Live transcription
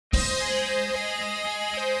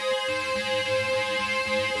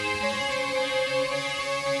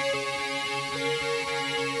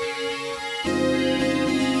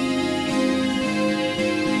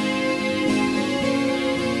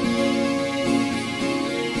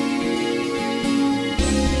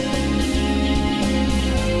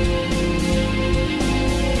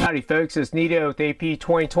Howdy folks, it's Nito with AP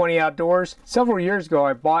 2020 Outdoors. Several years ago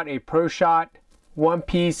I bought a Pro Shot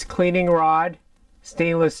one-piece cleaning rod,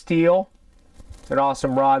 stainless steel. It's an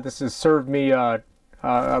awesome rod. This has served me a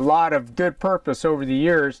lot of good purpose over the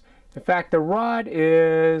years. In fact, the rod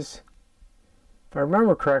is, if I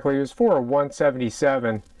remember correctly, it was for a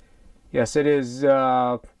 177. Yes, it is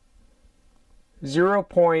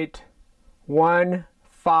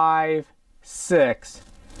 0.156.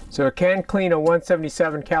 So it can clean a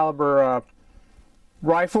 177 caliber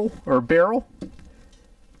rifle or barrel.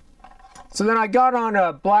 So then I got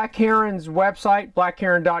on Black Herron's website,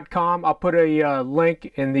 blackherron.com. I'll put a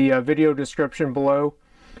link in the video description below.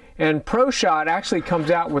 And Pro Shot actually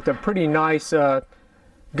comes out with a pretty nice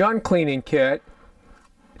gun cleaning kit.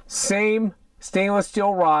 Same stainless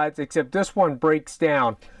steel rods, except this one breaks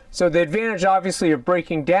down. So the advantage obviously of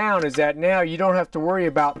breaking down is that now you don't have to worry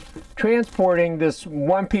about transporting this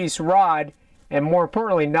one-piece rod and, more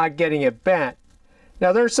importantly, not getting it bent.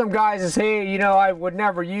 Now there's some guys that say, hey, you know, I would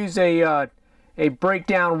never use a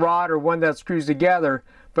breakdown rod or one that screws together,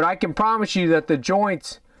 but I can promise you that the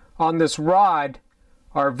joints on this rod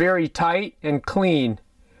are very tight and clean.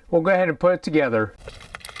 We'll go ahead and put it together.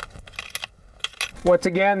 Once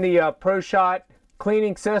again, the Pro Shot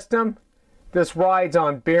cleaning system. This rides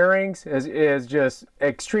on bearings, is just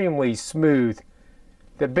extremely smooth.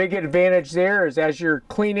 The big advantage there is as you're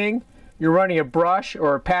cleaning, you're running a brush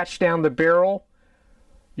or a patch down the barrel.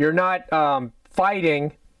 You're not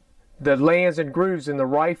fighting the lands and grooves in the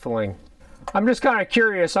rifling. I'm just kind of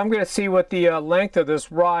curious. I'm going to see what the length of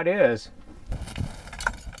this rod is.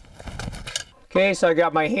 Okay, so I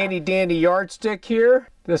got my handy dandy yardstick here.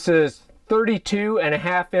 This is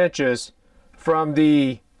 32.5 inches from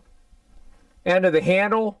the end of the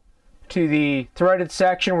handle to the threaded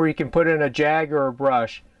section where you can put in a jag or a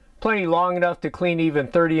brush. Plenty long enough to clean even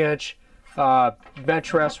 30-inch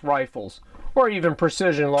bench rest rifles or even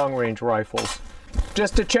precision long-range rifles.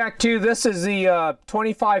 Just to check too, this is the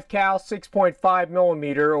 25 cal 6.5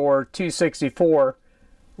 millimeter or 264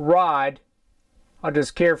 rod. I'll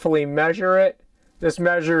just carefully measure it. This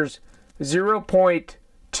measures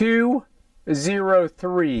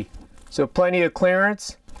 0.203, so plenty of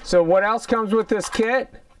clearance. So what else comes with this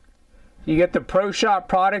kit? You get the Pro Shot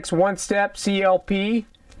Products one-step CLP,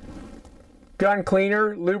 gun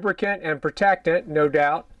cleaner, lubricant, and protectant, no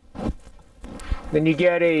doubt. Then you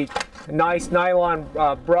get a nice nylon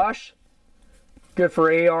brush, good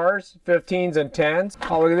for ARs, 15s, and 10s.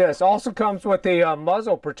 Oh, look at this. Also comes with a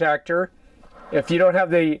muzzle protector. If you don't have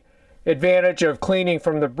the advantage of cleaning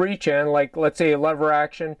from the breech end, like let's say a lever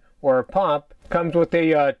action or a pump, comes with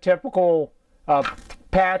a typical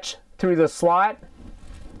patch through the slot.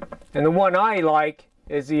 And the one I like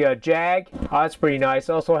is the jag. Oh, that's pretty nice.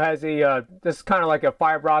 Also has a this is kind of like a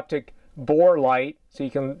fiber optic bore light, so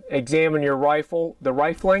you can examine your rifle, the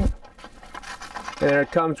rifling. And then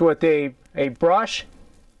it comes with a brush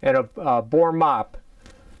and a bore mop.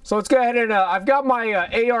 So let's go ahead and I've got my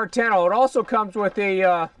AR-10. It also comes with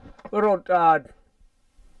a little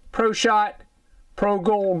Pro Shot Pro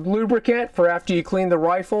Gold lubricant for after you clean the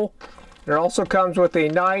rifle. It also comes with a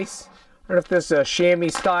nice, I don't know if this is a chamois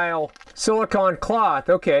style silicone cloth.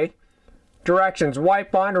 Okay. Directions: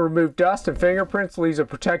 wipe on to remove dust and fingerprints, leaves a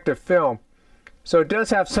protective film. So it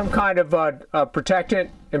does have some kind of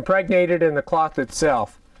protectant impregnated in the cloth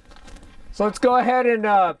itself. So let's go ahead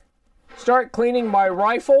and start cleaning my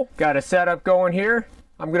rifle. Got a setup going here.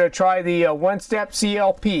 I'm going to try the one-step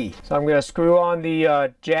CLP. So I'm going to screw on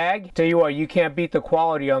the jag. Tell you what, you can't beat the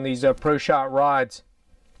quality on these Pro Shot rods.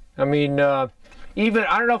 I mean, even,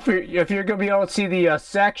 I don't know if you're going to be able to see the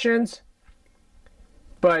sections,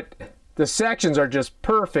 but the sections are just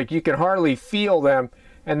perfect. You can hardly feel them.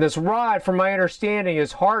 And this rod, from my understanding,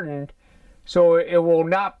 is hardened, so it will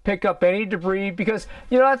not pick up any debris. Because,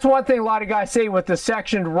 you know, that's one thing a lot of guys say with the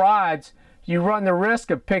sectioned rods, you run the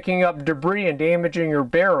risk of picking up debris and damaging your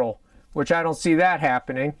barrel, which I don't see that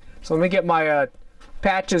happening. So let me get my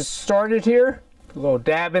patches started here. A little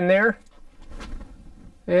dab in there.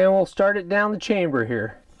 And we'll start it down the chamber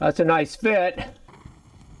here. That's a nice fit.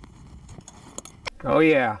 Oh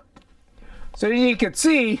yeah. So as you can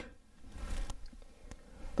see,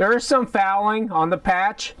 there is some fouling on the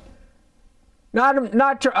patch.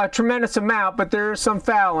 Not a tremendous amount, but there is some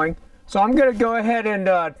fouling. So I'm going to go ahead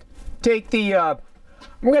and take the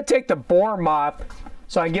bore mop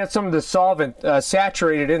so I can get some of the solvent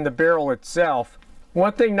saturated in the barrel itself.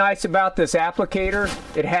 One thing nice about this applicator,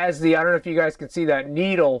 it has the, I don't know if you guys can see that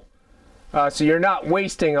needle, so you're not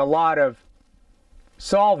wasting a lot of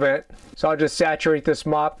solvent. So I'll just saturate this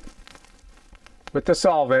mop with the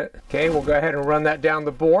solvent. Okay, we'll go ahead and run that down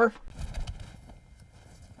the bore.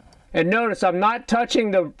 And notice I'm not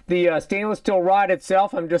touching the stainless steel rod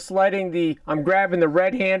itself. I'm just I'm grabbing the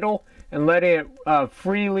red handle and letting it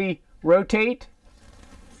freely rotate.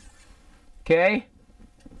 Okay,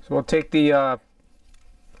 so we'll take the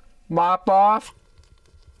mop off.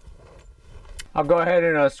 I'll go ahead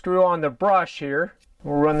and screw on the brush here.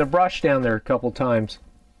 We'll run the brush down there a couple times.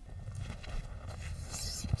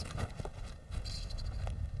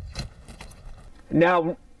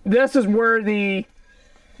 Now, this is where the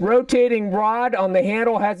rotating rod on the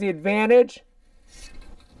handle has the advantage,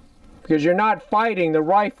 because you're not fighting the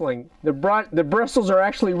rifling. The bristles are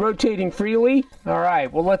actually rotating freely. All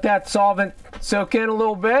right, we'll let that solvent soak in a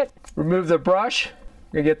little bit. Remove the brush.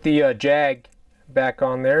 We're gonna get the jag back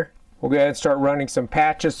on there. We'll go ahead and start running some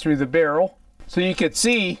patches through the barrel. So you could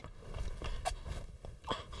see,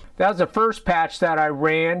 that was the first patch that I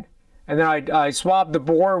ran. And then I swabbed the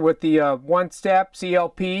bore with the one-step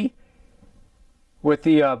CLP with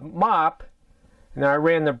the mop. And then I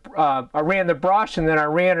ran the brush, and then I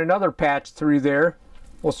ran another patch through there.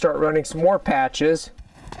 We'll start running some more patches.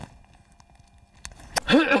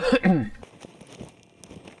 And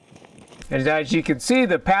as you can see,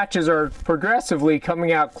 the patches are progressively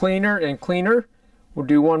coming out cleaner and cleaner. We'll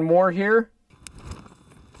do one more here.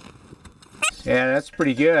 Yeah, that's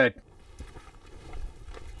pretty good.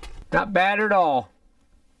 Not bad at all.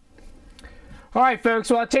 All right, folks,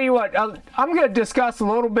 well, I'll tell you what, I'm going to discuss a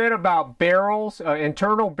little bit about barrels,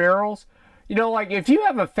 internal barrels. You know, like if you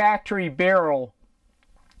have a factory barrel,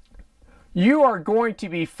 you are going to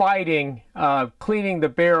be fighting cleaning the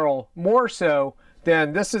barrel more so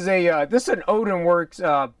than this is an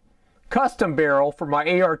Odinworks custom barrel for my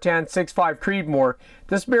AR-10 6.5 Creedmoor.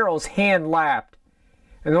 This barrel is hand lapped.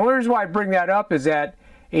 And the only reason why I bring that up is that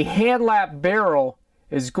a hand lapped barrel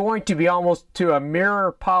is going to be almost to a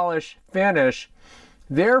mirror polish finish.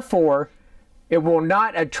 Therefore, it will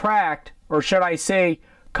not attract, or should I say,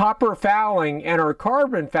 copper fouling and or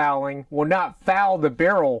carbon fouling will not foul the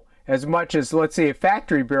barrel as much as, let's say, a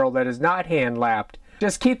factory barrel that is not hand lapped.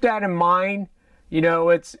 Just keep that in mind. You know,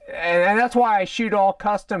 and that's why I shoot all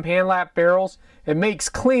custom hand lap barrels. It makes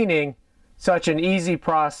cleaning such an easy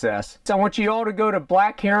process. So I want you all to go to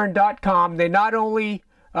blackherron.com. They not only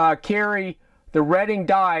carry the retting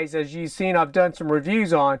dyes, as you've seen I've done some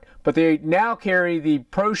reviews on, but they now carry the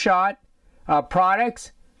Pro Shot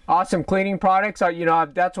products, awesome cleaning products. You know,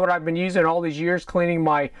 that's what I've been using all these years, cleaning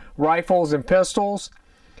my rifles and pistols,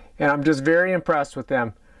 and I'm just very impressed with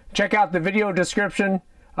them. Check out the video description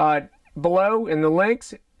below in the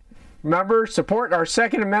links. Remember, support our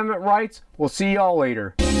Second Amendment rights. We'll see y'all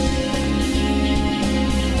later.